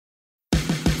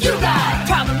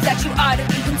you ought to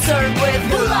be concerned with.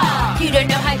 Moolah! You don't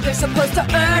know how you're supposed to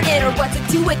earn it, or what to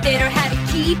do with it, or how to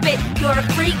keep it. You're a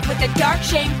freak with a dark,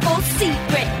 shameful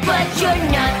secret, but you're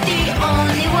not the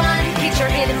only one. Get your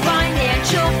hidden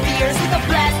financial fears with a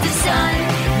blast of sun.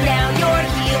 Now your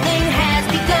healing has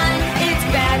begun. It's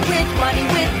Bad with Money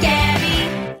with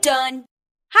Gabby Dunn.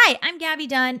 Hi, I'm Gabby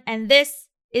Dunn, and this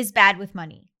is Bad with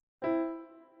Money.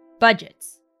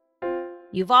 Budgets.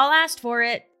 You've all asked for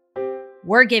it.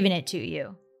 We're giving it to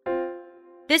you.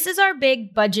 This is our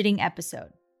big budgeting episode.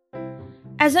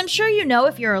 As I'm sure you know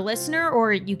if you're a listener,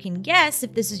 or you can guess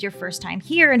if this is your first time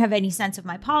here and have any sense of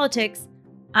my politics,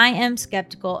 I am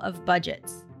skeptical of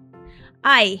budgets.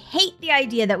 I hate the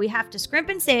idea that we have to scrimp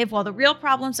and save while the real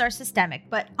problems are systemic,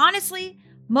 but honestly,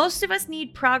 most of us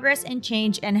need progress and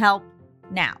change and help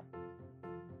now.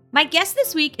 My guest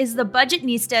this week is the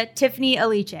Budgetnista Tiffany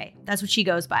Aliche. That's what she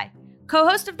goes by.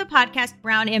 Co-host of the podcast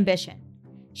Brown Ambition.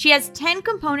 She has 10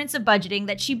 components of budgeting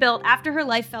that she built after her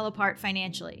life fell apart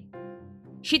financially.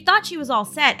 She thought she was all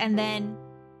set, and then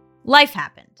life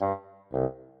happened.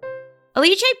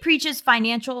 Aliche preaches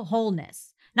financial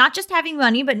wholeness, not just having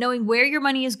money, but knowing where your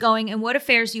money is going and what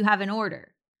affairs you have in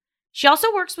order. She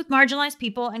also works with marginalized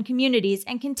people and communities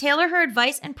and can tailor her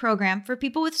advice and program for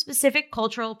people with specific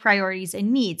cultural priorities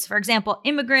and needs, for example,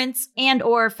 immigrants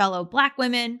and/or fellow Black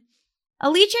women.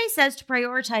 Aliche says to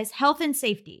prioritize health and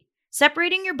safety,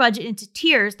 separating your budget into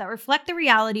tiers that reflect the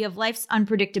reality of life's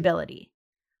unpredictability.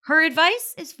 Her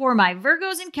advice is for my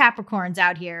Virgos and Capricorns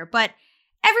out here, but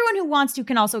everyone who wants to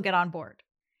can also get on board.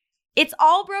 It's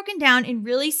all broken down in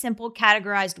really simple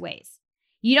categorized ways.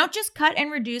 You don't just cut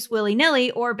and reduce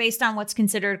willy-nilly or based on what's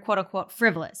considered quote-unquote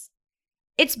frivolous.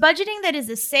 It's budgeting that is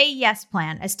a say-yes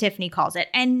plan, as Tiffany calls it,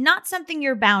 and not something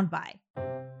you're bound by.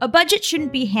 A budget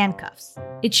shouldn't be handcuffs.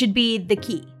 It should be the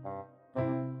key.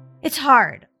 It's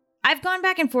hard. I've gone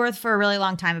back and forth for a really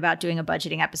long time about doing a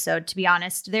budgeting episode, to be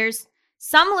honest. There's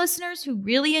some listeners who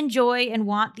really enjoy and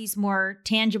want these more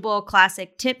tangible,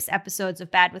 classic tips episodes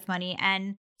of Bad with Money,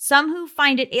 and some who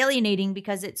find it alienating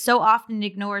because it so often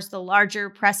ignores the larger,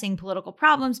 pressing political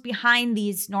problems behind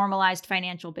these normalized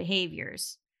financial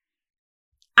behaviors.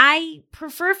 I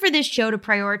prefer for this show to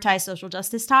prioritize social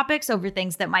justice topics over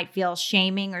things that might feel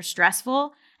shaming or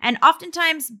stressful, and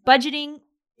oftentimes budgeting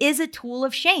is a tool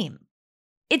of shame.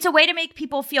 It's a way to make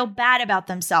people feel bad about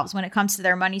themselves when it comes to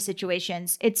their money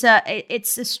situations. It's a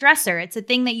stressor. It's a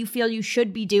thing that you feel you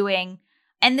should be doing,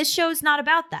 and this show is not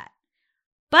about that.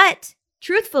 But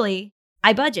truthfully,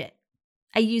 I budget.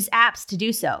 I use apps to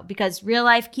do so because real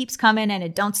life keeps coming and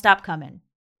it don't stop coming.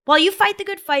 While you fight the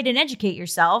good fight and educate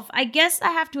yourself, I guess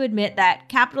I have to admit that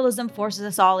capitalism forces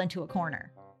us all into a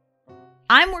corner.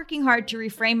 I'm working hard to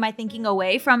reframe my thinking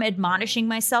away from admonishing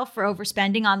myself for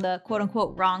overspending on the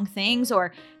quote-unquote wrong things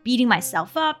or beating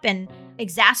myself up and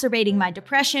exacerbating my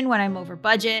depression when I'm over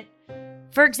budget.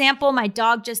 For example, my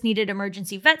dog just needed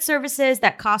emergency vet services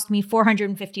that cost me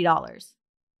 $450.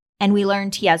 And we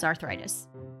learned he has arthritis.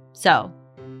 So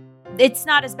it's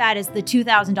not as bad as the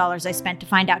 $2,000 I spent to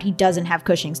find out he doesn't have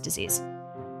Cushing's disease.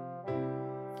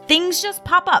 Things just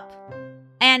pop up.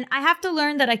 And I have to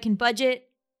learn that I can budget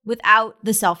without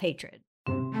the self-hatred.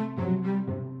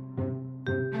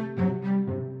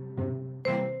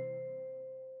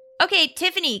 Okay,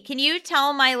 Tiffany, can you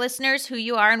tell my listeners who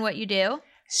you are and what you do?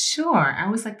 Sure. I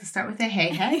always like to start with a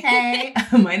hey.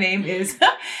 My name is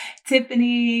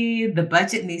Tiffany, the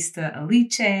Budgetnista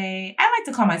Aliche. I like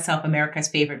to call myself America's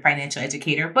favorite financial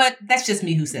educator, but that's just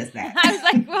me who says that. I was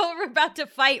like, well, we're about to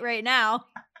fight right now.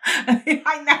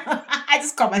 I know. I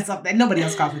just call myself that. Nobody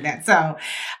else calls me that. So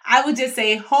I would just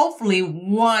say, hopefully,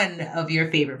 one of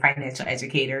your favorite financial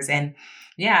educators. And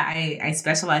yeah, I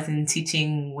specialize in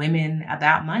teaching women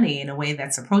about money in a way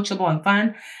that's approachable and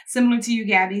fun, similar to you,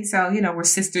 Gabby. So, we're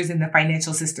sisters in the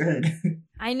financial sisterhood.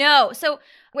 I know. So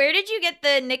where did you get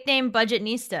the nickname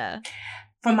Budgetnista?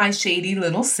 From my shady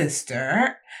little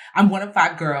sister. I'm one of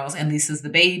 5 girls, and Lisa's the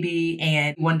baby.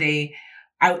 And one day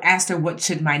I asked her what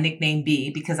should my nickname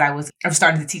be because I was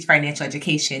starting to teach financial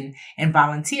education and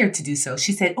volunteered to do so.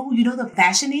 She said, "Oh, you know the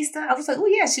fashionista?" I was like, "Oh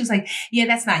yeah." She was like, "Yeah,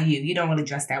 that's not you. You don't really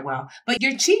dress that well, but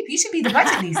you're cheap. You should be the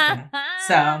Budgetnista."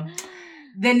 So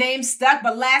the name stuck,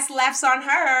 but last laughs on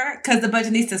her because the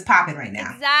Budgetnista's popping right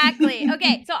now. Exactly.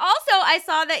 Okay. So also I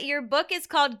saw that your book is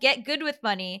called Get Good with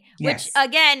Money, which Yes.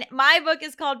 Again, my book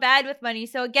is called Bad with Money.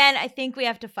 So again, I think we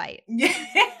have to fight.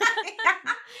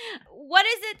 What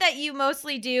is it that you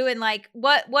mostly do? And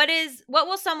what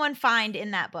will someone find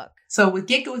in that book? So with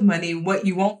Get Good with Money, what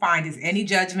you won't find is any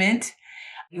judgment.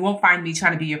 You won't find me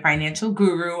trying to be your financial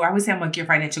guru. I always say I'm like your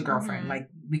financial girlfriend. Like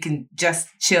we can just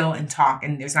chill and talk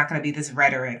and there's not going to be this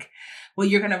rhetoric. What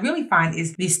you're going to really find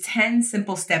is these 10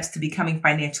 simple steps to becoming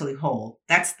financially whole.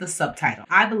 That's the subtitle.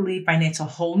 I believe financial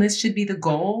wholeness should be the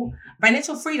goal.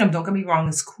 Financial freedom, don't get me wrong,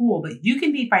 is cool, but you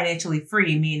can be financially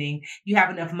free, meaning you have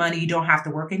enough money, you don't have to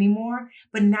work anymore,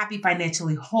 but not be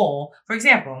financially whole. For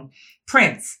example,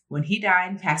 Prince, when he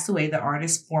died and passed away, the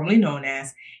artist formerly known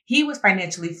as, he was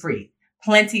financially free,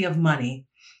 plenty of money.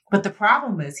 But the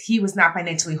problem is he was not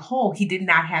financially whole. He did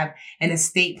not have an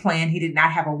estate plan. He did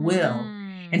not have a will.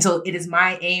 And so it is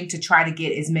my aim to try to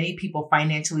get as many people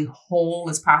financially whole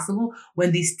as possible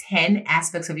when these 10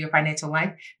 aspects of your financial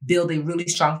life build a really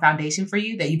strong foundation for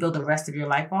you that you build the rest of your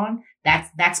life on.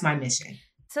 That's my mission.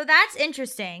 So that's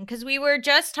interesting because we were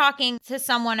just talking to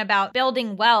someone about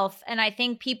building wealth. And I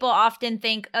think people often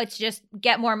think it's just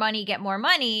get more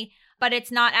money, but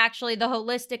it's not actually the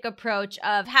holistic approach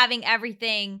of having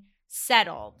everything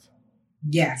settled.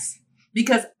 Yes.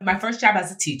 Because my first job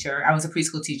as a teacher, I was a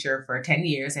preschool teacher for 10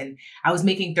 years and I was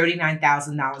making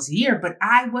 $39,000 a year, but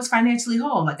I was financially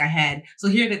whole. So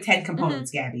here are the 10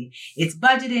 components, Gabby. It's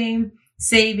budgeting,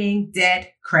 saving,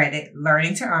 debt, credit,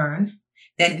 learning to earn,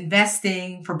 then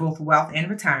investing for both wealth and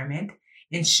retirement,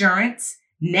 insurance,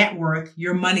 net worth,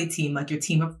 your money team, like your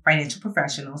team of financial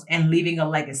professionals, and leaving a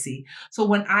legacy. So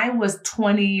when I was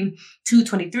 22,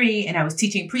 23, and I was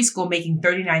teaching preschool, making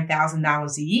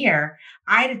 $39,000 a year,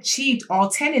 I'd achieved all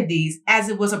 10 of these as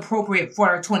it was appropriate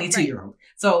for a 22-year-old.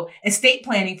 So estate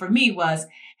planning for me was,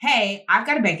 hey, I've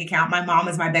got a bank account. My mom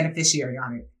is my beneficiary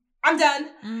on it. I'm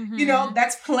done.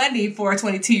 That's plenty for a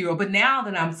 22-year-old. But now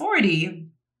that I'm 40,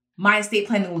 my estate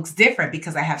planning looks different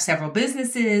because I have several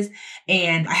businesses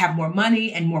and I have more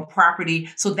money and more property.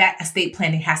 So that estate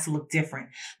planning has to look different.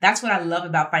 That's what I love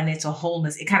about financial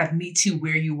wholeness. It kind of meets you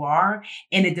where you are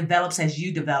and it develops as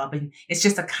you develop. And it's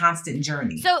just a constant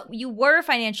journey. So you were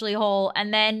financially whole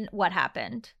and then what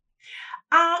happened?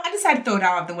 I decided to throw it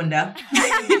out the window.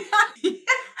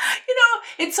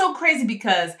 It's so crazy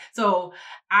because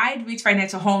I'd reached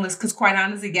financial wholeness because quite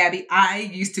honestly, Gabby, I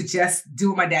used to just do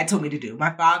what my dad told me to do. My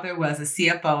father was a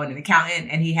CFO and an accountant,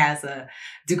 and he has a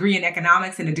degree in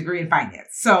economics and a degree in finance.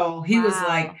 So he was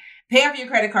like, pay off your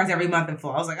credit cards every month in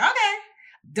full. I was like, okay,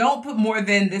 don't put more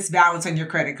than this balance on your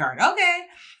credit card. Okay.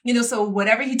 So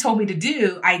whatever he told me to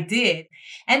do, I did.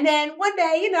 And then one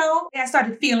day, I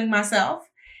started feeling myself.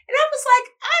 And I was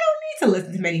like, I don't need to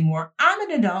listen to him anymore. I'm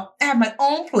an adult. I have my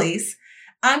own place.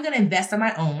 I'm going to invest on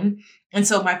my own. And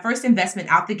so my first investment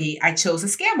out the gate, I chose a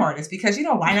scam artist because,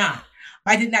 why not?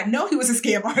 I did not know he was a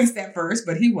scam artist at first,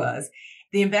 but he was.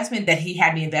 The investment that he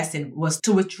had me invest in was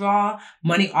to withdraw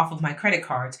money off of my credit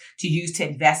cards to use to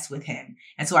invest with him.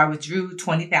 And so I withdrew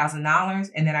 $20,000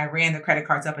 and then I ran the credit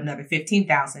cards up another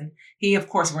 $15,000. He, of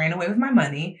course, ran away with my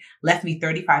money, left me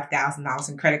 $35,000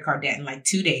 in credit card debt in like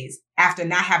 2 days after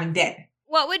not having debt.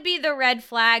 What would be the red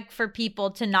flag for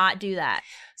people to not do that?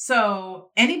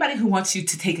 So anybody who wants you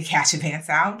to take a cash advance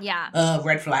out,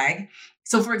 red flag.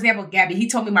 So for example, Gabby, he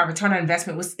told me my return on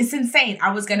investment it's insane.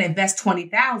 I was going to invest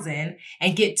 $20,000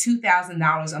 and get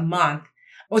 $2,000 a month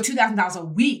or $2,000 a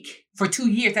week for 2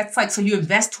 years. That's like, so you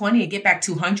invest 20 and get back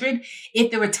 200.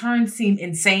 If the returns seem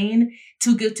insane,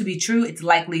 too good to be true, it's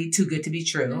likely too good to be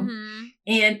true.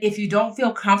 And if you don't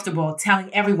feel comfortable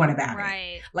telling everyone about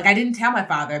it, like I didn't tell my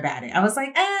father about it. I was like,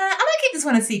 I'm going to keep this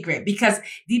one a secret because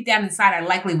deep down inside, I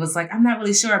likely was like, I'm not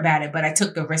really sure about it, but I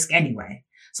took the risk anyway.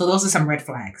 So those are some red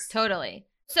flags. Totally.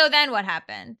 So then what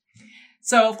happened?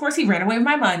 So, of course, he ran away with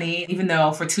my money, even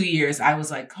though for 2 years I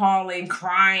was like calling,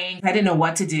 crying. I didn't know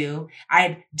what to do. I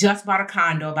had just bought a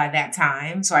condo by that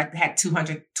time. So I had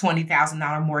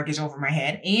 $220,000 mortgage over my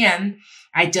head. And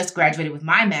I just graduated with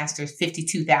my master's,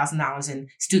 $52,000 in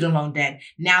student loan debt.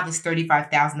 Now there's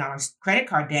 $35,000 credit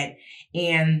card debt.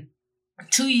 And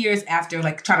 2 years after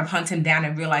like trying to hunt him down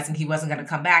and realizing he wasn't going to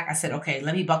come back, I said, okay,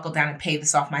 let me buckle down and pay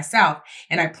this off myself.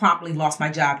 And I promptly lost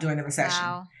my job during the recession.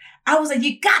 Wow. I was like,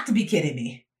 you got to be kidding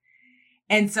me.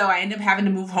 And so I ended up having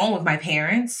to move home with my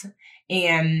parents.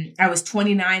 And I was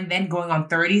 29 then going on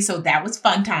 30. So that was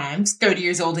fun times. 30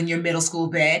 years old in your middle school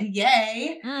bed.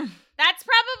 Yay. That's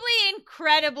probably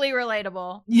incredibly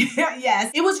relatable. Yeah,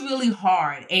 yes. It was really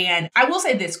hard. And I will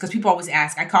say this because people always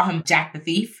ask, I call him Jack the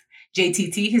Thief,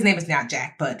 JTT. His name is not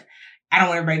Jack, but I don't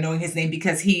want everybody knowing his name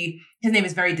because his name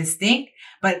is very distinct.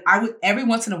 But every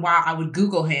once in a while, I would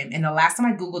Google him. And the last time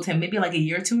I Googled him, maybe like a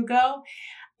year or two ago,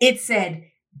 it said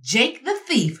Jake the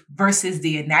Thief versus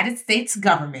the United States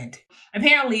government.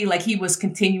 Apparently, like he was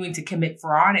continuing to commit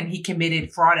fraud and he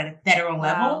committed fraud at a federal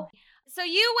level. So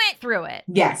you went through it.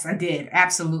 Yes, I did.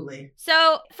 Absolutely.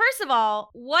 So first of all,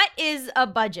 what is a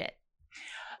budget?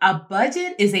 A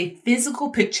budget is a physical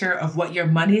picture of what your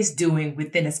money is doing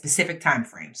within a specific time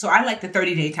frame. So I like the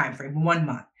 30-day time frame, 1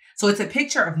 month. So it's a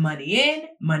picture of money in,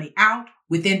 money out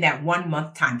within that 1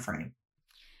 month time frame.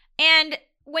 And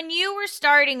when you were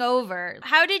starting over,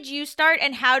 how did you start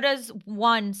and how does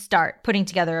one start putting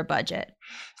together a budget?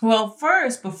 Well,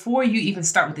 first, before you even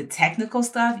start with the technical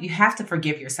stuff, you have to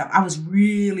forgive yourself. I was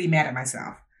really mad at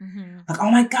myself. Like,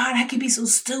 oh my God, I could be so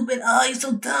stupid. Oh, you're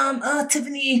so dumb. Oh,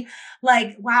 Tiffany,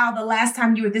 like, wow, the last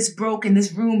time you were this broke in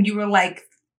this room, you were like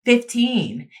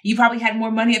 15. You probably had more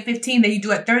money at 15 than you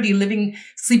do at 30,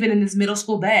 sleeping in this middle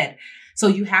school bed. So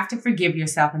you have to forgive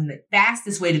yourself. And the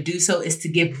fastest way to do so is to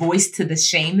give voice to the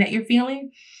shame that you're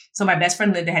feeling. So my best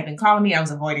friend Linda had been calling me. I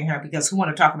was avoiding her because who want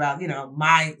to talk about,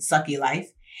 my sucky life.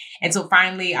 And so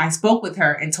finally I spoke with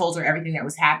her and told her everything that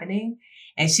was happening.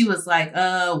 And she was like,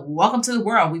 welcome to the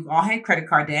world. We've all had credit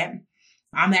card debt.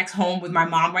 I'm at home with my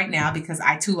mom right now because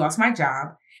I too lost my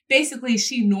job. Basically,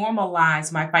 she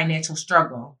normalized my financial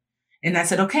struggle. And I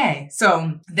said, okay.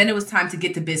 So then it was time to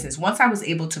get to business. Once I was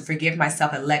able to forgive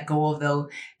myself and let go of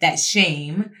that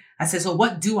shame, I said, so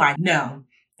what do I know?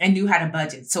 I knew how to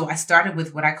budget. So I started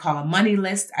with what I call a money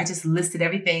list. I just listed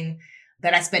everything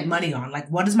that I spent money on.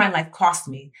 Like, what does my life cost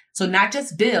me? So not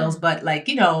just bills, but like,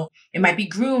 it might be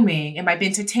grooming, it might be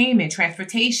entertainment,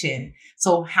 transportation.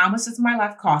 So how much does my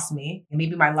life cost me? And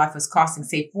maybe my life was costing,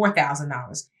 say,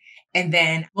 $4,000. And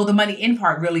then, the money in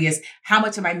part really is how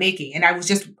much am I making? And I was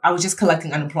just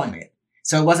collecting unemployment.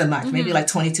 So it wasn't much, maybe like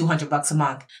 $2,200 a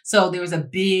month. So there was a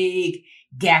big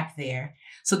gap there.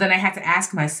 So then I had to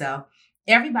ask myself,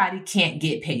 everybody can't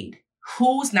get paid.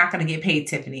 Who's not going to get paid,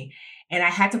 Tiffany? And I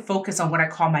had to focus on what I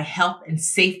call my health and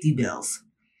safety bills,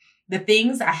 the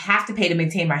things I have to pay to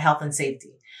maintain my health and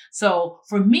safety. So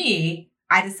for me,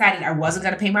 I decided I wasn't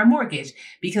going to pay my mortgage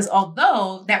because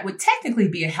although that would technically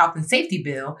be a health and safety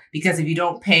bill, because if you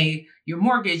don't pay your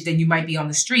mortgage, then you might be on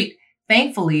the street.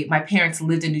 Thankfully, my parents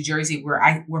lived in New Jersey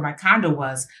where my condo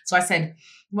was. So I said,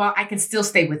 well, I can still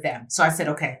stay with them. So I said,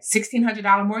 okay,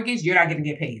 $1,600 mortgage, you're not going to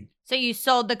get paid. So you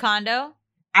sold the condo?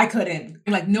 I couldn't.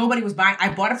 Like nobody was buying.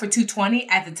 I bought it for $220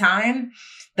 at the time.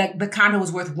 The condo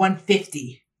was worth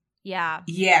 $150. Yeah.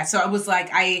 Yeah. So I was like,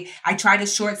 I tried to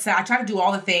short sell. I tried to do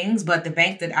all the things, but the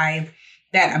bank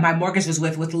that my mortgage was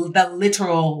with was the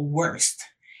literal worst.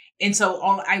 And so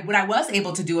what I was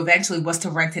able to do eventually was to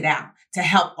rent it out to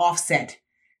help offset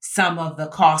some of the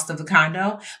cost of the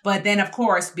condo. But then, of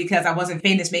course, because I wasn't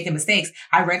finished making mistakes,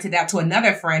 I rented out to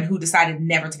another friend who decided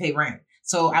never to pay rent.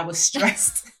 So I was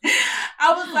stressed.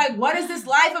 I was like, what is this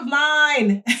life of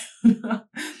mine?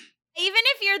 Even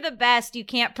if you're the best, you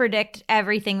can't predict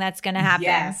everything that's going to happen.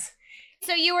 Yes.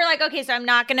 So you were like, okay, so I'm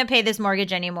not going to pay this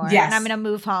mortgage anymore. Yes. And I'm going to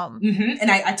move home. Mm-hmm.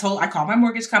 And I called my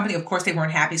mortgage company. Of course, they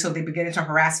weren't happy. So they began to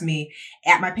harass me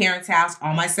at my parents' house,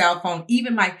 on my cell phone,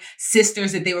 even my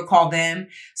sisters, that they would call them.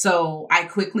 So I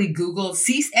quickly Googled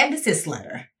cease and desist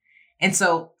letter. And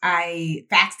so I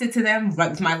faxed it to them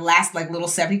with my last little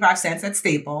 75 cents at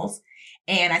Staples.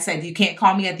 And I said, you can't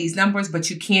call me at these numbers, but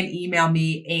you can email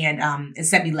me and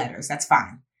send me letters. That's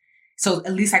fine. So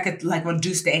at least I could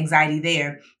reduce the anxiety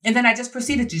there. And then I just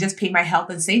proceeded to just pay my health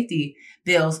and safety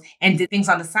bills and did things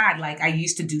on the side. Like I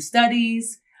used to do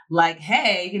studies like,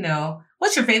 hey,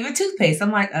 what's your favorite toothpaste?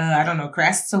 I'm like, I don't know,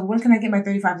 Crest. So when can I get my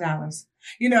 $35?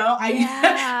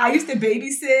 I used to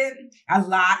babysit a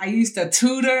lot. I used to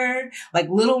tutor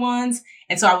little ones.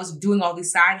 And so I was doing all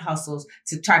these side hustles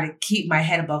to try to keep my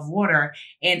head above water.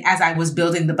 And as I was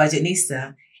building the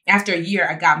Budgetnista, after a year,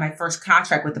 I got my first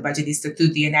contract with the Budgetnista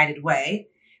through the United Way.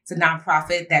 It's a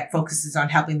nonprofit that focuses on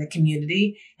helping the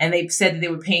community. And they said that they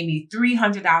would pay me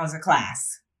 $300 a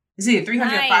class. It's either $300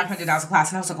 or $500 a class.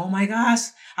 And I was like, oh my gosh,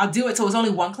 I'll do it. So it was only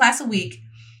one class a week.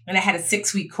 And I had a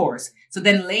 6-week course. So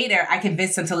then later I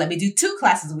convinced them to let me do 2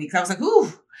 classes a week. So I was like,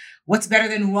 ooh, what's better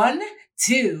than 1?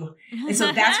 2. And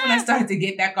so that's when I started to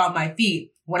get back on my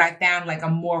feet, when I found a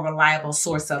more reliable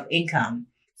source of income.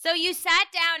 So you sat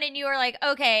down and you were like,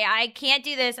 okay, I can't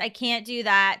do this. I can't do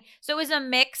that. So it was a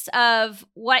mix of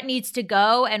what needs to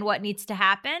go and what needs to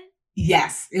happen.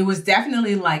 Yes, it was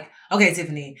definitely okay,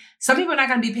 Tiffany, some people are not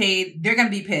going to be paid. They're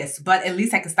going to be pissed, but at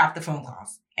least I can stop the phone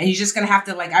calls. And you're just going to have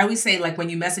to, I always say, when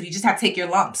you mess up, you just have to take your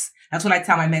lumps. That's what I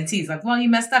tell my mentees. Well, you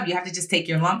messed up. You have to just take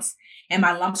your lumps. And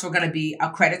my lumps were going to be a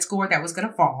credit score that was going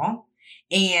to fall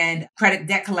and credit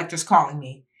debt collectors calling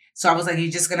me. So I was like, you're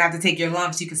just going to have to take your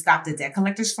lumps. You can stop the debt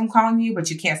collectors from calling you,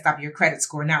 but you can't stop your credit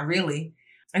score. Not really.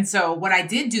 And so what I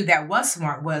did do that was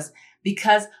smart was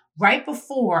because right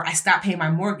before I stopped paying my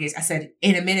mortgage, I said,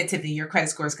 in a minute, Tiffany, your credit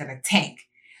score is going to tank.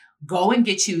 go and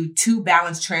get you 2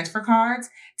 balance transfer cards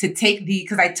to take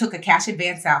because I took a cash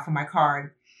advance out for my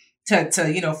card to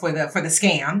for the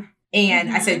scam.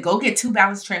 And I said, go get 2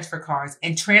 balance transfer cards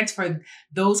and transfer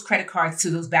those credit cards to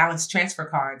those balance transfer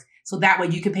cards. So that way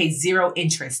you can pay 0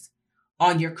 interest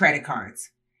on your credit cards.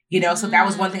 So that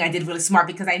was one thing I did really smart,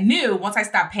 because I knew once I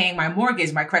stopped paying my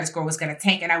mortgage, my credit score was going to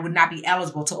tank and I would not be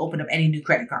eligible to open up any new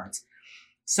credit cards.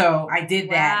 So I did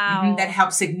that. Wow. That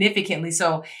helped significantly.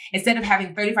 So instead of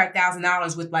having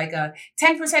 $35,000 with like a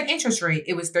 10% interest rate,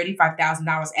 it was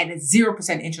 $35,000 at a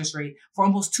 0% interest rate for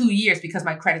almost 2 years because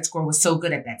my credit score was so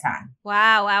good at that time.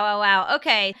 Wow.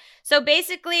 Okay. So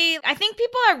basically, I think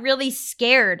people are really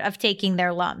scared of taking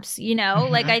their lumps,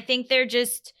 Like I think they're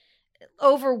just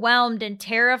overwhelmed and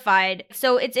terrified.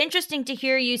 So it's interesting to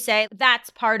hear you say that's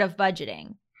part of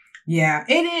budgeting. Yeah,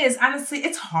 it is. Honestly,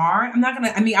 it's hard.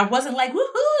 I wasn't like,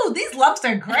 woohoo, these lumps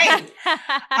are great.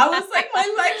 I was like,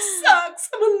 my life sucks.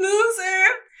 I'm a loser.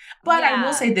 But I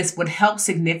will say this, what helps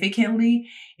significantly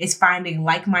is finding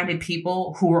like-minded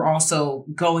people who are also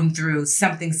going through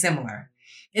something similar.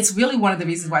 It's really one of the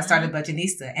reasons why I started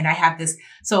Budgetnista. And I have this,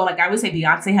 so like I would say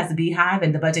Beyonce has the Beehive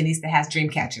and the Budgetnista has Dream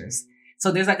Catchers.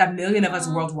 So there's like 1 million of us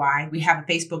worldwide. We have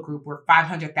a Facebook group where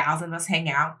 500,000 of us hang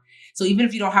out. So even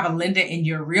if you don't have a Linda in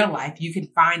your real life, you can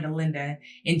find a Linda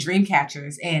in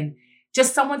Dreamcatchers and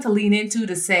just someone to lean into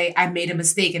to say, I made a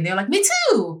mistake. And they're like, me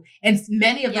too. And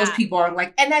many of those people are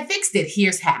like, and I fixed it.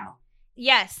 Here's how.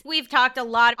 Yes, we've talked a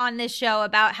lot on this show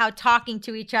about how talking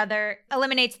to each other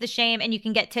eliminates the shame and you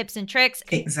can get tips and tricks.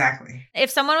 Exactly.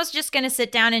 If someone was just going to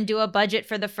sit down and do a budget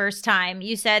for the first time,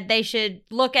 you said they should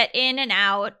look at in and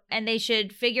out and they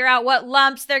should figure out what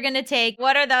lumps they're going to take.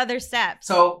 What are the other steps?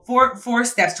 So four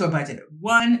steps to a budget.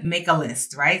 1, make a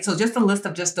list, right? So just a list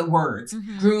of just the words,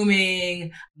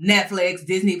 grooming, Netflix,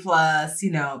 Disney Plus,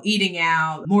 eating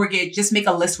out, mortgage, just make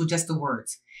a list with just the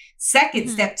words. Second,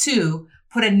 step 2,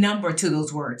 put a number to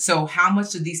those words. So how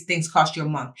much do these things cost you a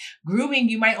month? Grooming,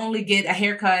 you might only get a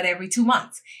haircut every 2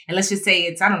 months. And let's just say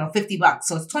it's, $50.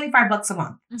 So it's $25 a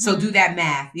month. So do that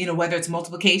math, whether it's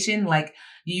multiplication, like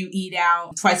you eat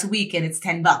out twice a week and it's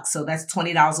 $10. So that's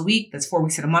 $20 a week. That's 4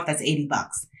 weeks in a month. That's $80.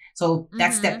 So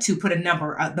that's step 2, put a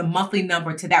number, the monthly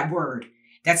number to that word.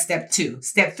 That's step 2.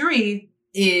 Step 3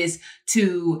 is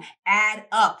to add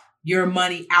up your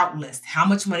money out list. How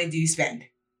much money do you spend?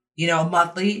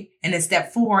 Monthly. And then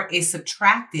step 4 is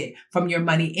subtract it from your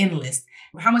money in list.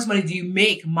 How much money do you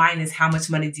make minus how much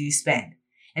money do you spend?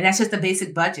 And that's just a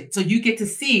basic budget. So you get to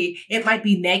see it might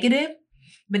be negative,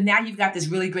 but now you've got this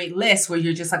really great list where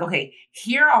you're just like, okay,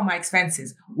 here are all my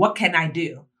expenses. What can I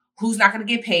do? Who's not going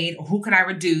to get paid? Or who can I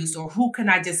reduce? Or who can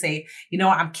I just say,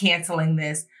 I'm canceling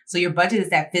this. So your budget is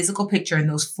that physical picture in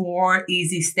those 4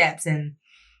 easy steps. And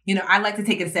I like to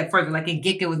take it a step further. Like in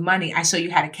Get Good with Money, I show you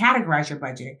how to categorize your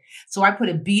budget. So I put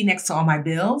a B next to all my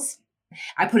bills.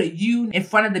 I put a U in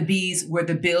front of the B's where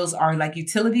the bills are like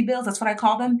utility bills. That's what I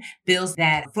call them. Bills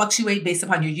that fluctuate based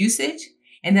upon your usage.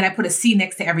 And then I put a C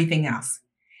next to everything else.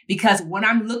 Because when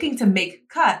I'm looking to make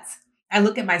cuts, I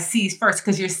look at my C's first,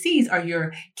 because your C's are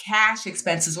your cash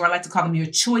expenses, or I like to call them your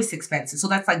choice expenses. So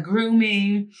that's like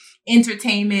grooming,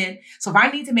 entertainment. So if I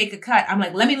need to make a cut, I'm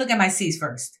like, let me look at my C's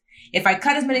first. If I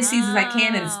cut as many C's as I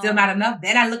can and it's still not enough,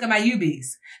 then I look at my UBs.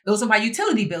 Those are my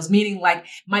utility bills, meaning like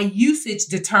my usage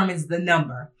determines the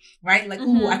number, right? Like,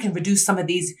 I can reduce some of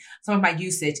my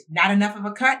usage. Not enough of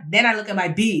a cut. Then I look at my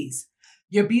Bs.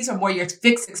 Your Bs are more your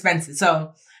fixed expenses.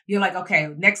 So you're like, okay,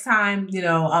 next time,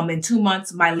 in 2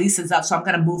 months, my lease is up. So I'm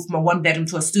going to move from a 1-bedroom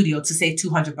to a studio to save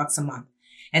 $200 a month.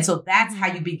 And so that's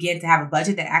how you begin to have a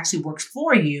budget that actually works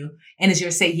for you and is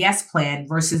your say yes plan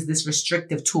versus this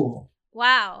restrictive tool.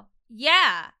 Wow.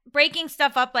 Yeah. Breaking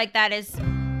stuff up like that is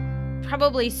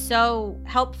probably so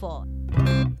helpful.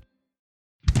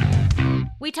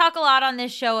 We talk a lot on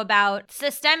this show about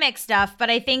systemic stuff, but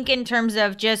I think in terms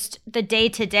of just the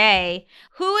day-to-day,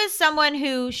 who is someone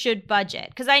who should budget?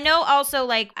 Because I know also,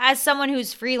 like, as someone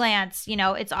who's freelance,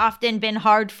 it's often been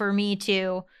hard for me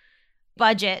to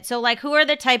budget. So, like, who are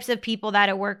the types of people that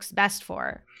it works best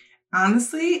for?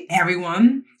 Honestly,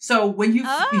 everyone. So when you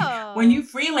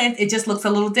freelance, it just looks a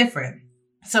little different.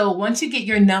 So once you get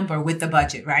your number with the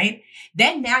budget, right?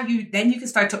 Then you can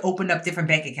start to open up different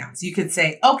bank accounts. You could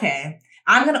say, okay,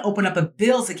 I'm going to open up a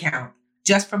bills account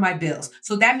just for my bills.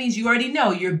 So that means you already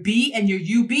know your B and your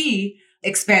UB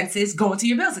expenses go into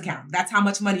your bills account. That's how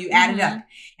much money you added up.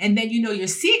 And then your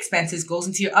C expenses goes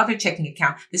into your other checking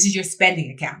account. This is your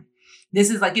spending account. This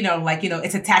is like,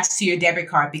 it's attached to your debit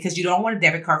card because you don't want a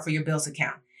debit card for your bills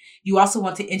account. You also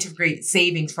want to integrate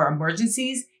savings for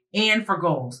emergencies and for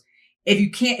goals.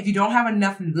 If you don't have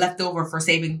enough left over for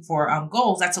saving for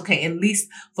goals, that's okay. At least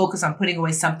focus on putting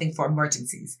away something for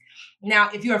emergencies. Now,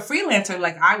 if you're a freelancer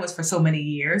like I was for so many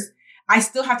years, I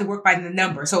still have to work by the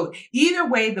number. So either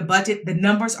way, the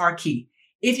numbers are key.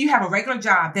 If you have a regular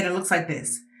job, then it looks like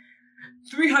this.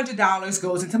 $300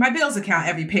 goes into my bills account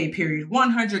every pay period.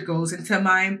 $100 goes into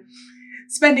my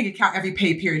spending account every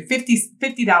pay period.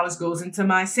 $50 goes into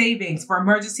my savings for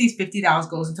emergencies. $50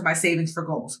 goes into my savings for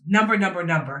goals.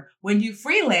 Number. When you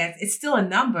freelance, it's still a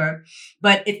number,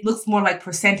 but it looks more like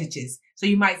percentages. So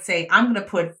you might say, I'm going to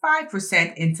put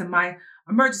 5% into my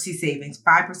emergency savings,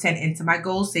 5% into my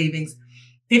goal savings,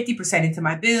 50% into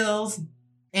my bills,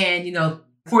 and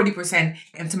 40%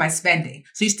 into my spending.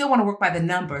 So you still want to work by the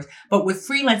numbers. But with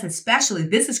freelance especially,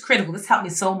 this is critical. This helped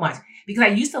me so much because I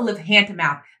used to live hand to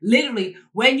mouth. Literally,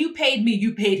 when you paid me,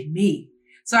 you paid me.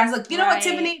 So I was like, you know what,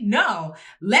 Tiffany? No,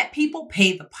 let people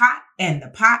pay the pot and the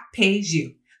pot pays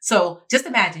you. So just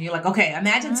imagine, you're like, okay,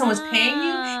 imagine someone's paying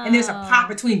you and there's a pot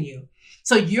between you.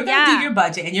 So you're going to do your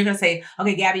budget and you're going to say,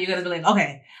 okay, Gabby, you're going to be like,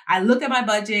 okay, I looked at my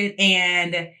budget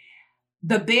and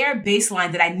the bare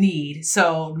baseline that I need.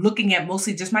 So looking at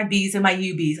mostly just my B's and my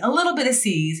UBs, a little bit of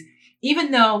C's, even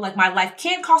though like my life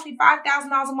can cost me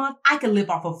 $5,000 a month, I could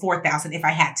live off of $4,000 if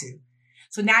I had to.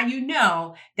 So now you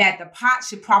know that the pot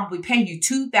should probably pay you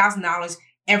 $2,000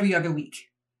 every other week,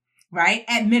 right?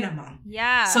 At minimum.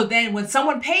 Yeah. So then when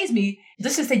someone pays me,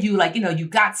 let's just say you you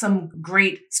got some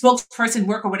great spokesperson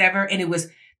work or whatever, and it was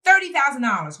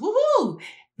 $30,000. Woohoo!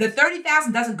 The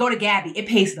 $30,000 doesn't go to Gabby. It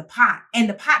pays the pot. And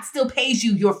the pot still pays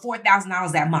you your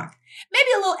 $4,000 that month. Maybe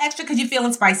a little extra because you're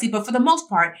feeling spicy, but for the most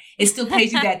part, it still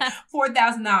pays you that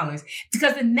 $4,000.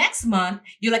 Because the next month,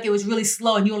 you're like, it was really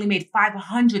slow and you only made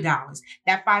 $500.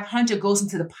 That $500 goes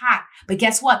into the pot. But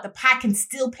guess what? The pot can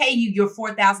still pay you your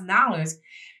 $4,000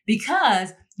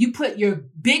 because you put your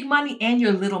big money and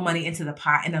your little money into the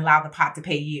pot and allow the pot to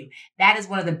pay you. That is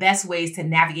one of the best ways to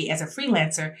navigate as a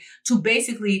freelancer to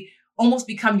basically almost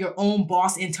become your own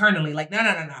boss internally. Like, no.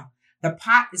 The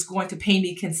pot is going to pay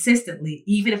me consistently,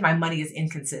 even if my money is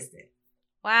inconsistent.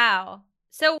 Wow.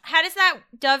 So how does that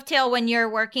dovetail when you're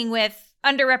working with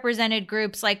underrepresented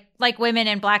groups like women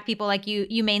and Black people like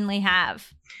you mainly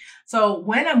have? So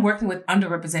when I'm working with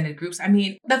underrepresented groups, I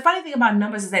mean, the funny thing about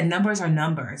numbers is that numbers are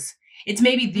numbers. It's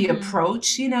maybe the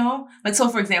approach, like, so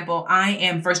for example, I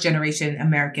am first generation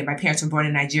American. My parents were born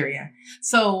in Nigeria.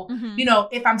 So,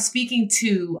 if I'm speaking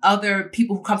to other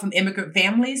people who come from immigrant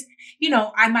families,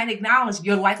 I might acknowledge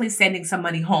you're likely sending some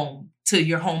money home to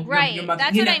your home. Right. Your mother,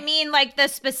 That's what I mean. Like the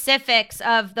specifics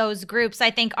of those groups, I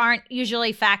think aren't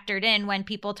usually factored in when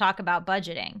people talk about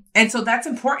budgeting. And so that's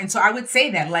important. So I would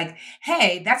say that like,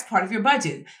 hey, that's part of your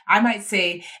budget. I might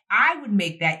say, I would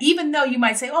make that, even though you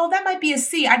might say, oh, that might be a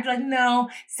C. I'd be like, no,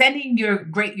 sending your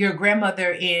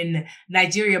grandmother in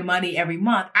Nigeria money every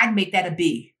month, I'd make that a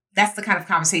B. That's the kind of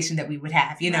conversation that we would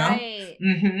have, Right.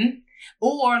 Mm-hmm.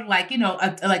 Or like,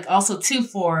 like also too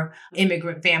for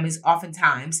immigrant families,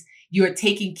 oftentimes, you're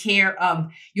taking care of,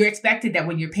 you're expected that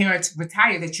when your parents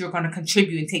retire, that you're going to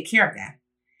contribute and take care of them.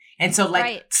 And so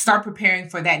start preparing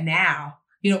for that now,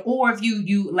 or if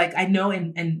you like, I know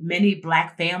in many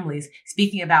Black families,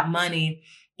 speaking about money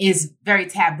is very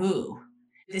taboo,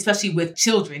 especially with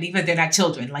children, even if they're not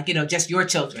children, like, just your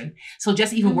children. So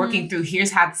just even working through,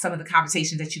 here's how some of the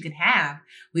conversations that you can have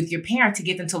with your parent to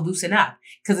get them to loosen up.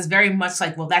 Because it's very much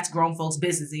like, well, that's grown folks'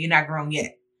 business and you're not grown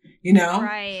yet.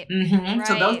 Right. Right.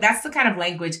 So that's the kind of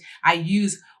language I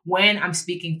use when I'm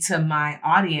speaking to my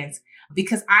audience,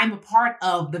 because I'm a part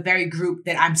of the very group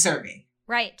that I'm serving.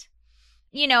 Right.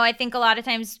 I think a lot of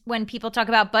times when people talk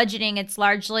about budgeting, it's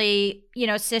largely,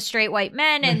 cis straight white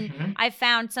men. And I've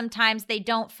found sometimes they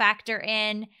don't factor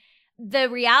in the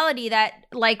reality that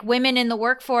like women in the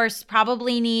workforce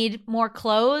probably need more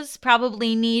clothes,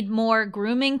 probably need more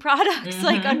grooming products.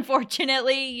 Like,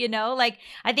 unfortunately, like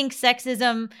I think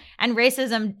sexism and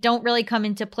racism don't really come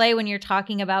into play when you're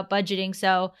talking about budgeting.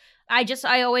 So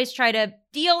I always try to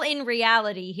deal in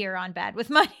reality here on Bad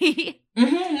with Money.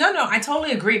 No, I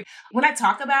totally agree. When I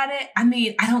talk about it, I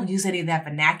mean, I don't use any of that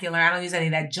vernacular. I don't use any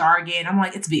of that jargon. I'm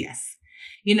like, it's BS.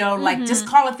 Like just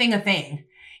call a thing a thing.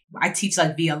 I teach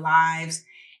like via lives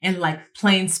and like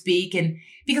plain speak. And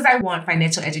because I want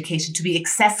financial education to be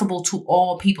accessible to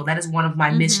all people. That is one of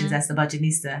my missions as the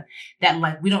Budgetnista, that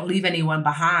like we don't leave anyone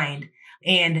behind.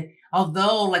 And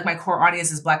although like my core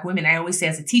audience is Black women, I always say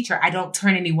as a teacher, I don't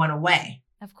turn anyone away.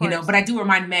 Of course. But I do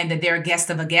remind men that they're a guest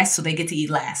of a guest, so they get to eat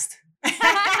last.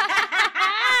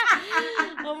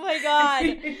 Oh my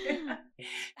God.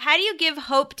 How do you give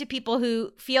hope to people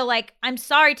who feel like, I'm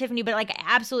sorry, Tiffany, but like I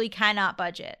absolutely cannot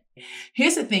budget?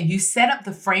 Here's the thing. You set up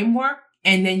the framework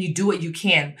and then you do what you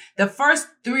can. The first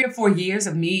 3 or 4 years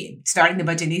of me starting the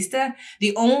Budgetnista,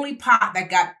 the only pot that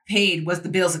got paid was the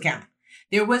bills account.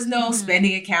 There was no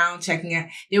spending account, checking it.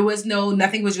 There was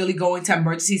nothing was really going to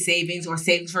emergency savings or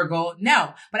savings for a goal.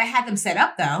 No, but I had them set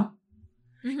up though,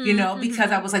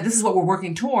 because I was like, this is what we're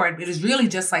working toward. It was really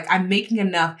just like, I'm making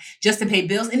enough just to pay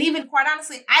bills. And even quite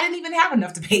honestly, I didn't even have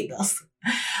enough to pay bills.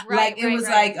 Like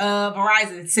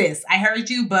Verizon, sis, I heard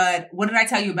you, but what did I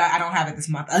tell you about? I don't have it this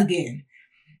month again.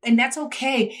 And that's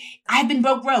okay. I've been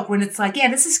broke when it's like,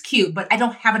 yeah, this is cute, but I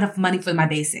don't have enough money for my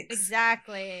basics.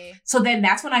 Exactly. So then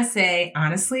that's when I say,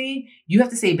 honestly, you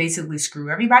have to say basically screw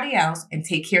everybody else and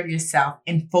take care of yourself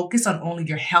and focus on only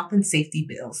your health and safety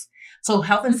bills. So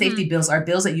health and safety bills are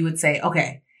bills that you would say,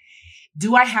 okay,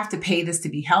 do I have to pay this to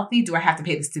be healthy? Do I have to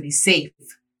pay this to be safe?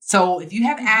 So if you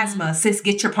have asthma, sis,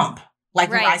 get your pump. Like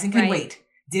Verizon can wait.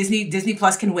 Disney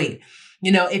Plus can wait.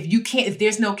 If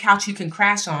there's no couch you can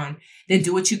crash on, then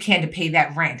do what you can to pay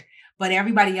that rent. But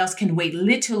everybody else can wait.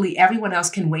 Literally everyone else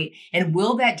can wait. And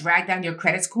will that drag down your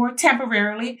credit score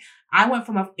temporarily? I went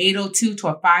from a 802 to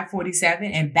a 547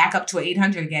 and back up to an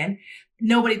 800 again.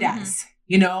 Nobody does.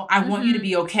 I want you to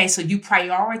be okay. So you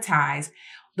prioritize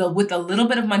with the little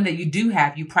bit of money that you do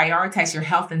have, you prioritize your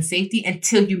health and safety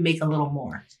until you make a little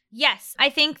more. Yes, I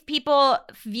think people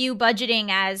view budgeting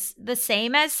as the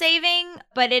same as saving,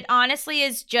 but it honestly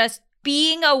is just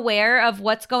being aware of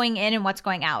what's going in and what's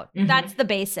going out. That's the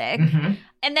basic.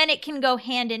 And then it can go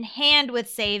hand in hand with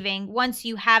saving once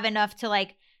you have enough to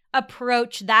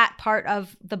approach that part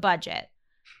of the budget.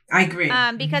 I agree.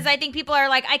 Because I think people are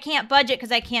like, I can't budget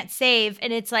because I can't save.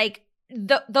 And it's like,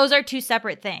 those are two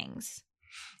separate things.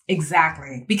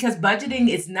 Exactly. Because budgeting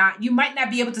is not, you might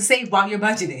not be able to save while you're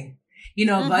budgeting.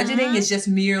 Budgeting is just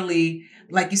merely,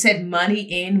 like you said, money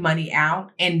in, money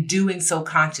out, and doing so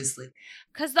consciously.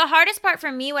 Because the hardest part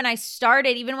for me when I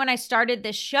started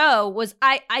this show was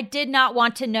I did not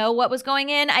want to know what was going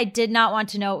in. I did not want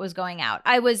to know what was going out.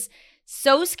 I was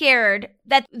so scared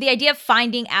that the idea of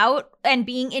finding out and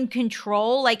being in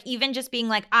control, like even just being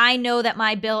like, I know that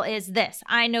my bill is this.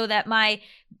 I know that my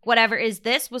whatever is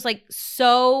this, was like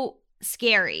so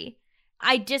scary.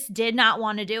 I just did not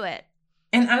want to do it.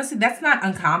 And honestly, that's not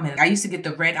uncommon. I used to get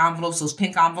the red envelopes, those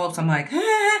pink envelopes. I'm like,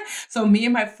 So me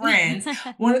and my friends,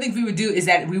 one of the things we would do is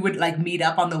that we would meet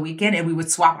up on the weekend and we would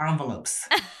swap envelopes.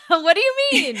 What do you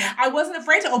mean? I wasn't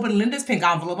afraid to open Linda's pink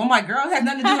envelope. I'm like, girl, it has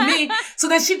nothing to do with me. So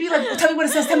then she'd be like, well, tell me what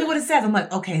it says. Tell me what it says. I'm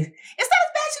like, okay, it's not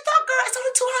as bad as you thought, girl. It's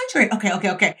only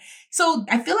 200. Okay. So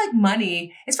I feel like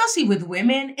money, especially with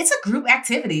women, it's a group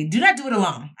activity. Do not do it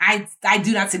alone. I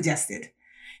do not suggest it.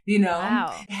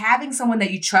 Wow. Having someone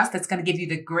that you trust that's going to give you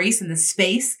the grace and the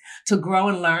space to grow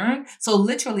and learn. So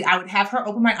literally I would have her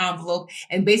open my envelope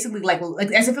and basically like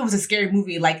as if it was a scary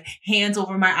movie, like hands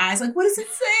over my eyes, like, what does it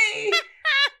say?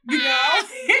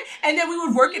 And then we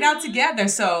would work it out together.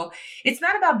 So it's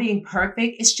not about being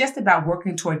perfect. It's just about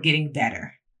working toward getting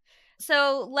better.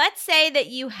 So let's say that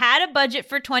you had a budget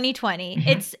for 2020.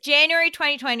 It's January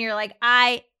 2020. You're like,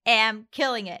 I am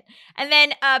killing it. And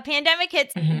then a pandemic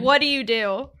hits. What do you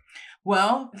do?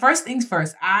 Well, first things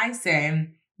first, I say,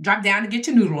 drop down and get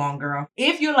your noodle on, girl.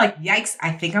 If you're like, yikes, I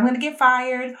think I'm going to get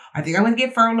fired. I think I'm going to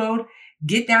get furloughed.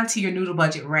 Get down to your noodle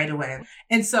budget right away.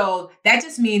 And so that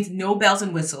just means no bells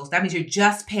and whistles. That means you're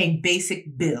just paying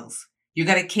basic bills. You're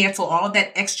going to cancel all of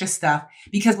that extra stuff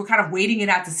because we're kind of waiting it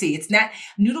out to see. It's not,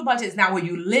 noodle budget is not where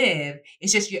you live.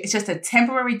 It's just a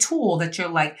temporary tool that you're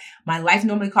like, my life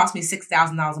normally costs me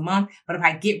 $6,000 a month. But if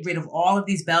I get rid of all of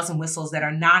these bells and whistles that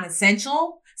are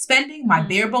non-essential spending, my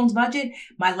bare bones budget,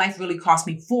 my life really costs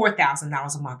me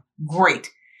 $4,000 a month.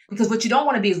 Great. Because what you don't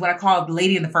want to be is what I call the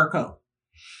lady in the fur coat.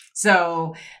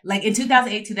 So like in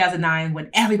 2008, 2009, when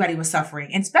everybody was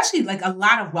suffering, and especially like a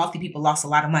lot of wealthy people lost a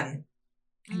lot of money.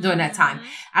 During that time,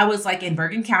 I was like in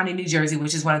Bergen County, New Jersey,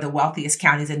 which is one of the wealthiest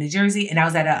counties in New Jersey. And I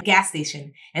was at a gas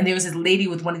station and there was this lady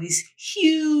with one of these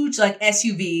huge like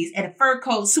SUVs and a fur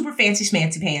coat, super fancy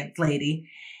schmancy pants lady.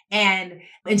 And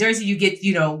in Jersey, you get,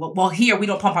 well, here we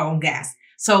don't pump our own gas.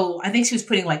 So I think she was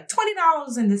putting like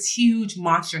 $20 in this huge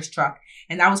monstrous truck.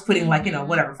 And I was putting like,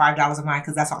 whatever, $5 of mine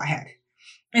because that's all I had.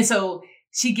 And so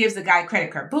she gives the guy a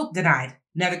credit card, boop, denied.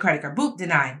 Another credit card, boop,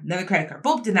 denied. Another credit card,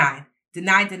 boop, denied.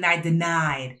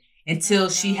 Denied until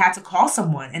she had to call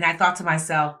someone. And I thought to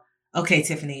myself, okay,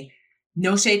 Tiffany,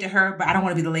 no shade to her, but I don't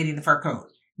want to be the lady in the fur coat.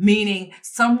 Meaning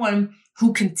someone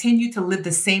who continued to live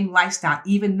the same lifestyle,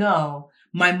 even though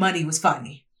my money was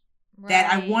funny. Right.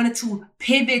 That I wanted to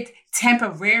pivot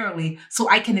temporarily so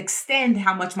I can extend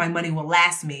how much my money will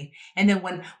last me. And then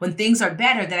when things are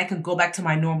better, then I can go back to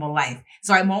my normal life.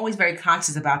 So I'm always very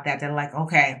conscious about that. They're like,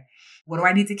 okay, What do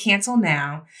I need to cancel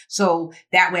now? So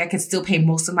that way I can still pay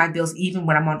most of my bills even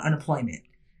when I'm on unemployment.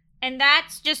 And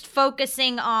that's just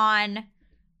focusing on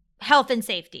health and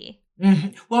safety. Mm-hmm.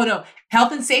 Well, no,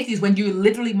 health and safety is when you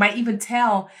literally might even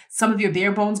tell some of your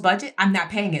bare bones budget, I'm not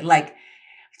paying it. Like,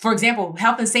 for example,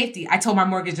 health and safety, I told my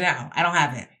mortgage now, I don't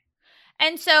have it.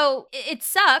 And so it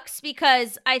sucks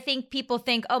because I think people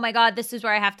think, oh my God, this is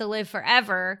where I have to live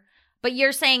forever. But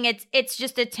you're saying it's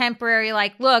just a temporary,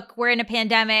 like, look, we're in a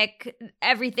pandemic.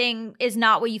 Everything is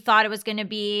not what you thought it was going to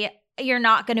be. You're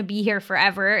not going to be here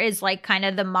forever is like kind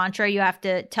of the mantra you have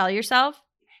to tell yourself.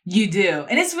 You do.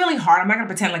 And it's really hard. I'm not going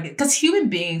to pretend like it. Because human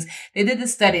beings, they did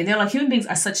this study and they're like, human beings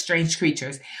are such strange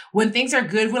creatures. When things are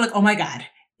good, we're like, oh my God,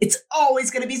 it's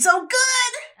always going to be so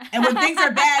good. And when things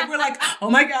are bad, we're like, oh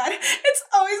my God, it's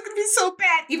always going to be so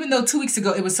bad. Even though 2 weeks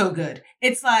ago, it was so good.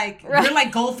 It's like, we're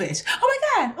like goldfish. Oh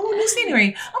my God. Oh, new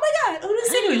scenery. Oh my God. Oh, new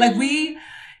scenery.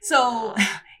 So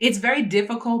it's very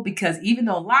difficult because even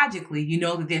though logically, you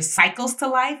know that there's cycles to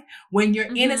life, when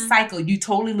you're in a cycle, you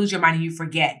totally lose your mind and you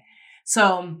forget.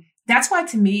 So that's why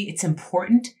to me, it's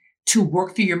important to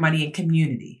work through your money in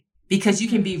community because you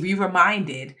can be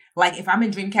re-reminded. Like if I'm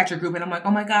in Dreamcatcher group and I'm like,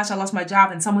 oh my gosh, I lost my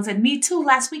job. And someone said, me too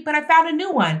last week, but I found a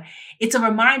new one. It's a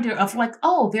reminder of like,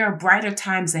 oh, there are brighter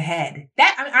times ahead.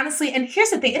 Honestly, and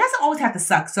here's the thing, it doesn't always have to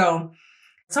suck. So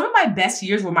some of my best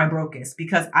years were my brokest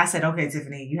because I said, okay,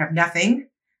 Tiffany, you have nothing.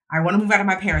 I want to move out of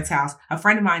my parents' house. A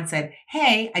friend of mine said,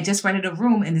 hey, I just rented a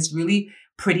room in this really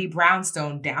pretty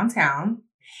brownstone downtown.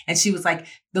 And she was like,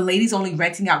 the lady's only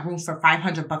renting out rooms for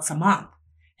 $500 a month.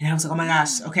 And I was like, oh my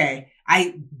gosh, okay.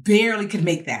 I barely could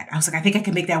make that. I was like, I think I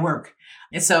can make that work.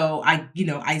 And so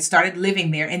I started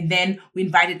living there. And then we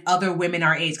invited other women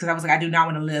our age because I was like, I do not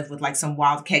want to live with like some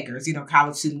wild keggers,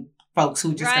 college student folks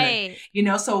who just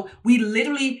so we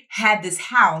literally had this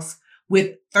house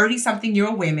with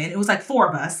 30-something-year-old women. It was like 4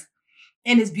 of us.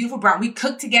 And it's beautiful brown. We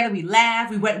cooked together. We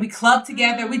laughed. We clubbed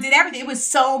together. We did everything. It was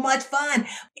so much fun.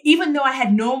 Even though I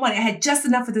had no money, I had just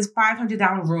enough for this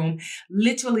 $500 room.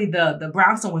 Literally, the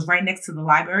brownstone was right next to the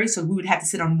library. So we would have to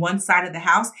sit on one side of the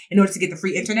house in order to get the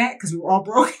free internet because we were all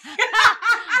broke.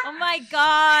 Oh my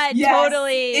God. Yes,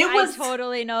 totally. I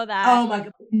totally know that. Oh my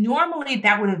God. Normally,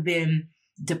 that would have been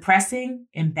depressing,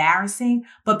 embarrassing.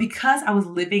 But because I was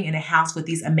living in a house with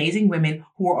these amazing women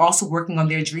who were also working on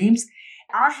their dreams,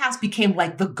 our house became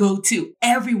like the go-to.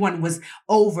 Everyone was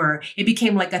over. It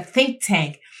became like a think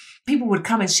tank. People would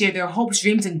come and share their hopes,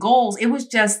 dreams, and goals. It was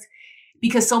just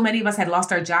because so many of us had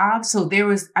lost our jobs. So there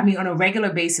was, on a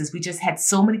regular basis, we just had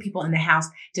so many people in the house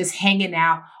just hanging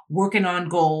out, working on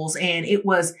goals. And it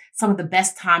was some of the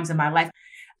best times in my life.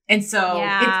 And so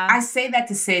I say that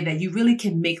to say that you really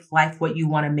can make life what you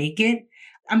want to make it.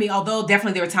 Although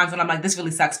definitely there were times when I'm like, this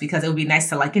really sucks because it would be nice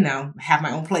to have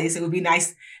my own place. It would be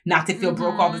nice not to feel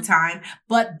broke all the time.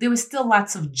 But there was still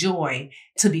lots of joy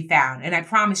to be found. And I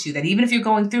promise you that even if you're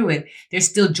going through it, there's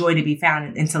still joy to be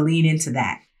found and to lean into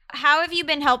that. How have you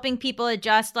been helping people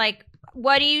adjust? Like,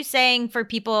 what are you saying for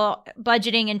people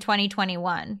budgeting in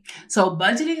 2021? So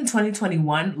budgeting in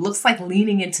 2021 looks like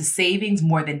leaning into savings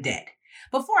more than debt.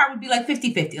 Before I would be like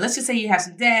 50-50. Let's just say you have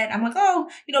some debt. I'm like,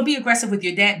 be aggressive with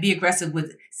your debt, be aggressive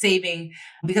with saving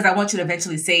because I want you to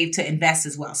eventually save to invest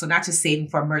as well. So not just saving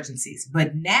for emergencies.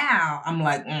 But now I'm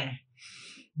like,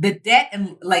 the debt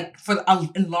and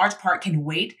in large part can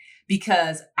wait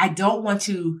because I don't want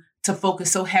you to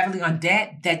focus so heavily on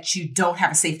debt that you don't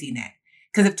have a safety net.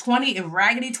 Because if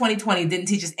raggedy 2020 didn't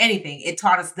teach us anything, it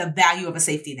taught us the value of a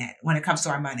safety net when it comes to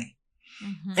our money.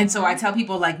 Mm-hmm. And so I tell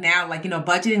people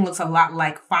budgeting looks a lot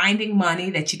like finding money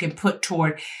that you can put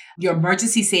toward your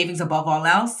emergency savings above all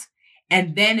else.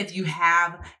 And then if you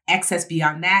have excess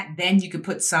beyond that, then you could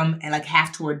put some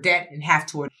half toward debt and half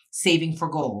toward saving for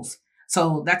goals.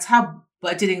 So that's how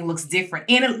budgeting looks different.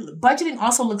 And budgeting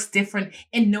also looks different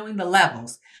in knowing the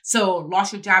levels. So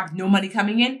lost your job, no money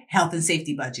coming in, health and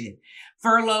safety budget.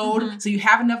 Furloughed, so you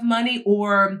have enough money,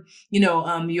 or,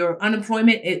 your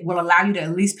unemployment, it will allow you to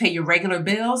at least pay your regular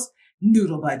bills,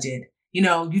 noodle budget. You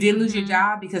didn't lose your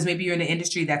job because maybe you're in an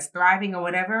industry that's thriving or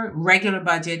whatever, regular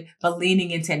budget, but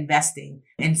leaning into investing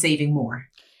and saving more.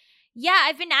 Yeah,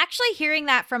 I've been actually hearing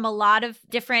that from a lot of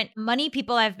different money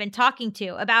people I've been talking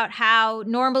to about how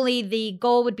normally the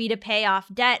goal would be to pay off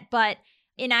debt, but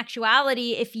in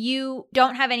actuality, if you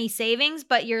don't have any savings,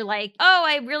 but you're like, oh,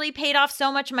 I really paid off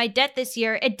so much of my debt this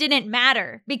year, it didn't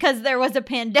matter because there was a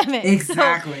pandemic.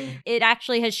 Exactly. So it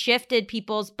actually has shifted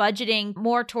people's budgeting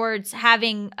more towards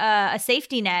having a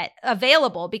safety net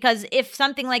available, because if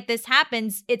something like this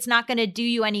happens, it's not going to do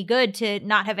you any good to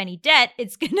not have any debt.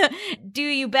 It's going to do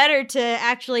you better to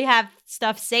actually have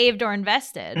stuff saved or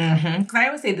invested. Because I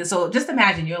always say this. So just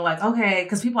imagine you're like, okay,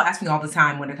 because people ask me all the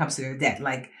time when it comes to their debt,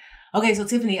 like, okay, so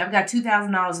Tiffany, I've got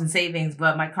 $2,000 in savings,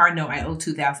 but my car note, I owe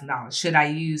 $2,000. Should I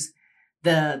use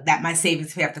my savings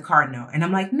to pay off the car note? And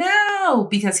I'm like, no,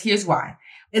 because here's why.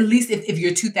 At least if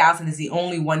your 2,000 is the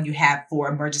only one you have for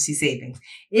emergency savings.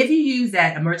 If you use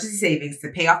that emergency savings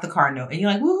to pay off the car note and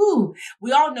you're like, woohoo,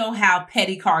 we all know how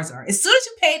petty cars are. As soon as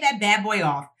you pay that bad boy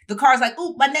off, the car's like,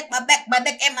 ooh, my neck, my back,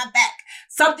 and my back.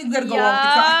 Something's going to go wrong with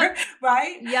the car,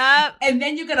 right? Yep. And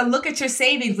then you're going to look at your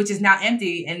savings, which is now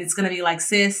empty, and it's going to be like,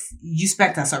 sis, you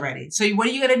spent us already. So what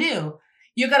are you going to do?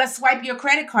 You're going to swipe your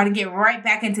credit card and get right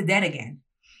back into debt again.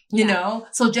 You know?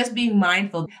 So just being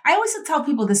mindful. I always tell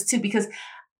people this too, because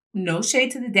no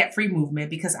shade to the debt-free movement,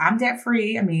 because I'm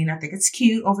debt-free. I mean, I think it's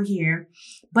cute over here.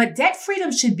 But debt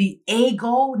freedom should be a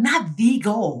goal, not the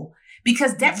goal.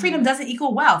 Because debt freedom doesn't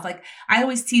equal wealth. Like, I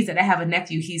always tease that I have a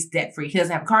nephew, he's debt-free. He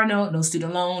doesn't have a car note, no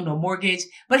student loan, no mortgage,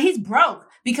 but he's broke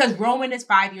because Roman is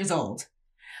 5 years old.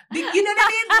 You know what I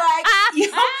mean? Like,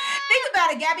 think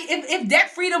about it, Gabby. If debt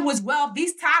freedom was wealth,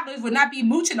 these toddlers would not be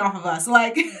mooching off of us.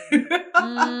 Like, we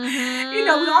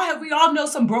all know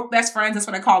some broke best friends. That's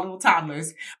what I call little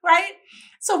toddlers, right?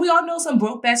 So we all know some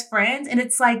broke best friends. And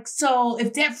it's like, so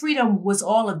if debt freedom was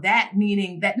all of that,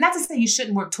 meaning that, not to say you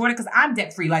shouldn't work toward it, because I'm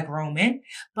debt free like Roman,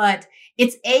 but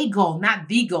it's a goal, not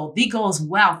the goal. The goal is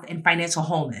wealth and financial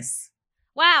wholeness.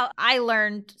 Wow, I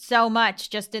learned so much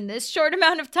just in this short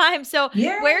amount of time. So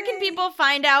where can people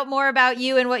find out more about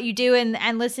you and what you do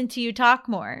and listen to you talk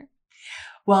more?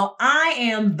 Well, I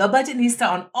am the Budgetnista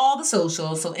on all the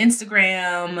socials. So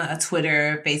Instagram,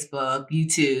 Twitter, Facebook,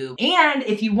 YouTube. And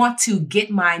if you want to get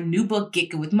my new book, Get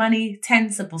Good with Money,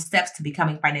 10 Simple Steps to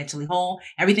Becoming Financially Whole,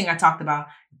 everything I talked about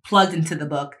plugged into the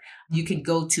book, you can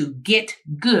go to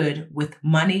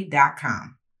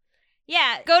getgoodwithmoney.com.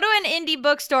 Yeah, go to an indie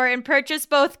bookstore and purchase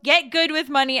both Get Good with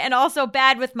Money and also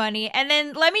Bad with Money. And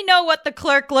then let me know what the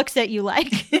clerk looks at you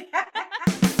like.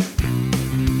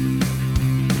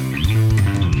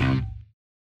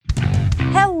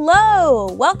 Hello!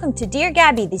 Welcome to Dear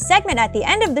Gabby, the segment at the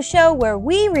end of the show where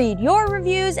we read your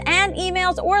reviews and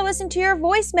emails or listen to your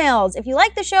voicemails. If you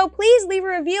like the show, please leave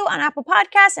a review on Apple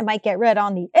Podcasts. It might get read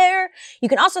on the air. You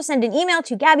can also send an email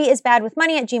to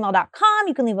gabbyisbadwithmoney@gmail.com.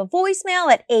 You can leave a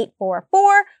voicemail at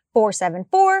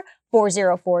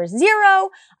 844-474-4040.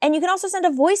 And you can also send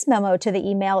a voice memo to the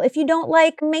email if you don't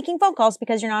like making phone calls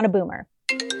because you're not a boomer.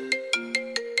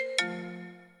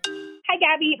 Hi,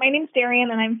 Gabby. My name's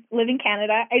Darian, and I live in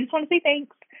Canada. I just want to say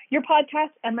thanks. Your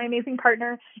podcast and my amazing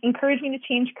partner encouraged me to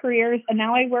change careers, and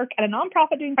now I work at a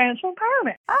nonprofit doing financial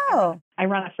empowerment. Oh. I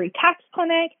run a free tax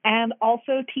clinic and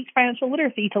also teach financial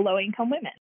literacy to low-income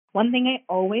women. One thing I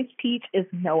always teach is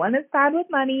no one is bad with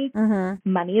money. Mm-hmm.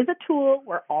 Money is a tool.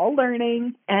 We're all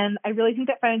learning. And I really think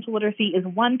that financial literacy is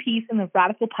one piece in the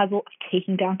radical puzzle of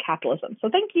taking down capitalism. So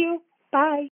thank you.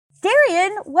 Bye.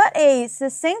 Darian, what a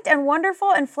succinct and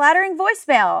wonderful and flattering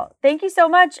voicemail. Thank you so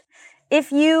much.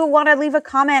 If you want to leave a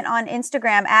comment on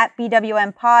Instagram at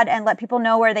BWMPod and let people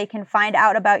know where they can find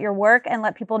out about your work and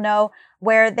let people know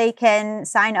where they can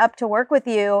sign up to work with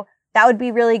you, that would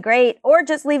be really great. Or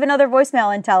just leave another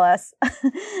voicemail and tell us.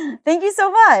 Thank you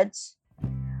so much.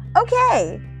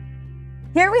 Okay.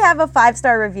 Here we have a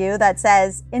 5-star review that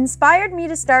says, inspired me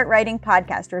to start writing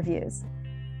podcast reviews.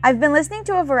 I've been listening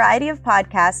to a variety of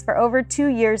podcasts for over 2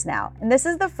 years now, and this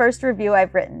is the first review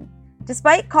I've written,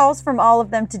 despite calls from all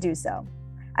of them to do so.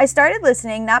 I started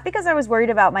listening not because I was worried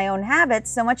about my own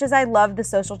habits so much as I loved the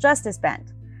social justice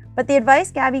bent. But the advice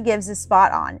Gabby gives is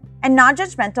spot on, and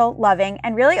non-judgmental, loving,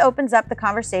 and really opens up the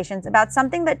conversations about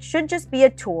something that should just be a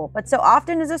tool, but so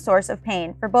often is a source of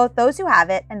pain for both those who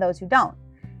have it and those who don't.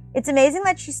 It's amazing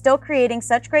that she's still creating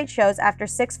such great shows after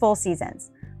 6 full seasons.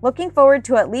 Looking forward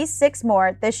to at least 6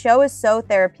 more. This show is so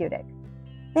therapeutic.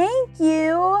 Thank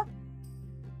you.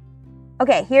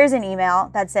 Okay, here's an email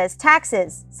that says,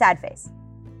 taxes, sad face.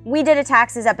 We did a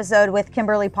taxes episode with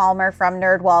Kimberly Palmer from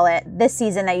NerdWallet this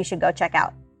season that you should go check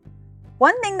out.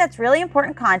 One thing that's really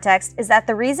important context is that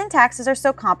the reason taxes are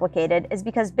so complicated is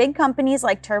because big companies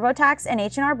like TurboTax and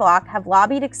H&R Block have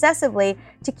lobbied excessively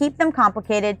to keep them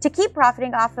complicated, to keep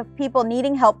profiting off of people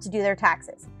needing help to do their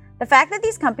taxes. The fact that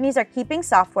these companies are keeping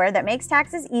software that makes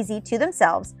taxes easy to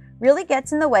themselves really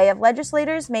gets in the way of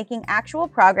legislators making actual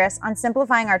progress on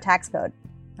simplifying our tax code.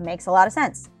 It makes a lot of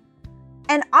sense.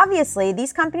 And obviously,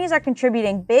 these companies are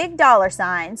contributing big dollar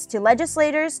signs to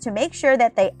legislators to make sure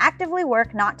that they actively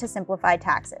work not to simplify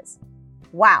taxes.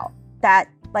 Wow, that,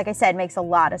 like I said, makes a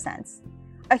lot of sense.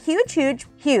 A huge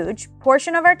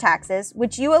portion of our taxes,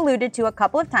 which you alluded to a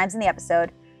couple of times in the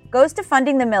episode, goes to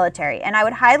funding the military, and I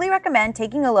would highly recommend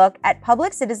taking a look at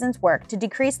Public Citizen's work to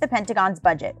decrease the Pentagon's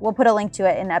budget. We'll put a link to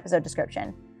it in the episode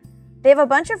description. They have a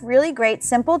bunch of really great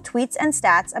simple tweets and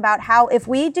stats about how if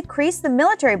we decrease the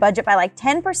military budget by like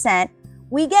 10%,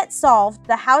 we get solved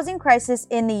the housing crisis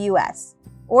in the US.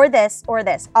 Or this, or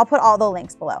this. I'll put all the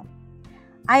links below.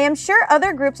 I am sure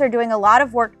other groups are doing a lot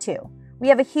of work too. We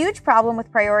have a huge problem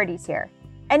with priorities here.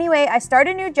 Anyway, I start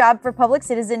a new job for Public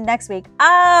Citizen next week.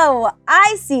 Oh,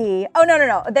 I see. Oh,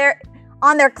 no. They're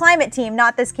on their climate team,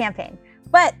 not this campaign.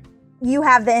 But you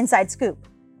have the inside scoop.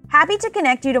 Happy to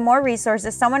connect you to more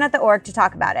resources, someone at the org to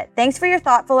talk about it. Thanks for your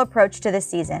thoughtful approach to this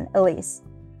season, Elise.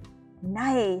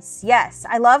 Nice. Yes,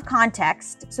 I love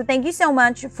context. So thank you so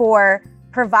much for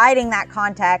providing that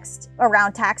context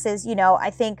around taxes. You know, I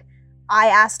think I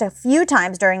asked a few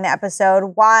times during the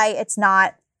episode why it's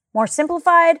not more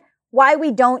simplified, why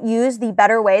we don't use the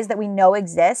better ways that we know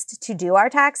exist to do our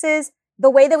taxes. The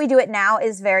way that we do it now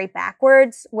is very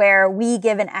backwards, where we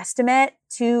give an estimate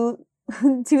to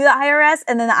the IRS,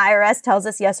 and then the IRS tells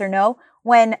us yes or no,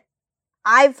 when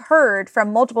I've heard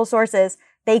from multiple sources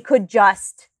they could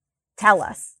just tell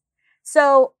us.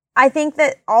 So I think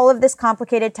that all of this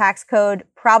complicated tax code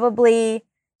probably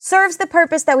serves the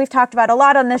purpose that we've talked about a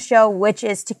lot on this show, which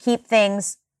is to keep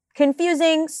things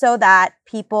confusing so that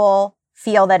people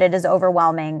feel that it is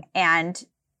overwhelming and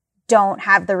don't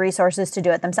have the resources to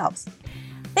do it themselves.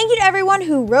 Thank you to everyone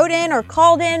who wrote in or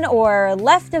called in or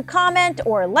left a comment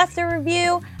or left a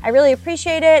review. I really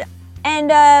appreciate it. And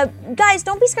guys,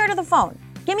 don't be scared of the phone.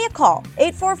 Give me a call,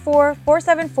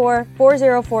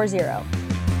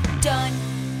 844-474-4040. Done.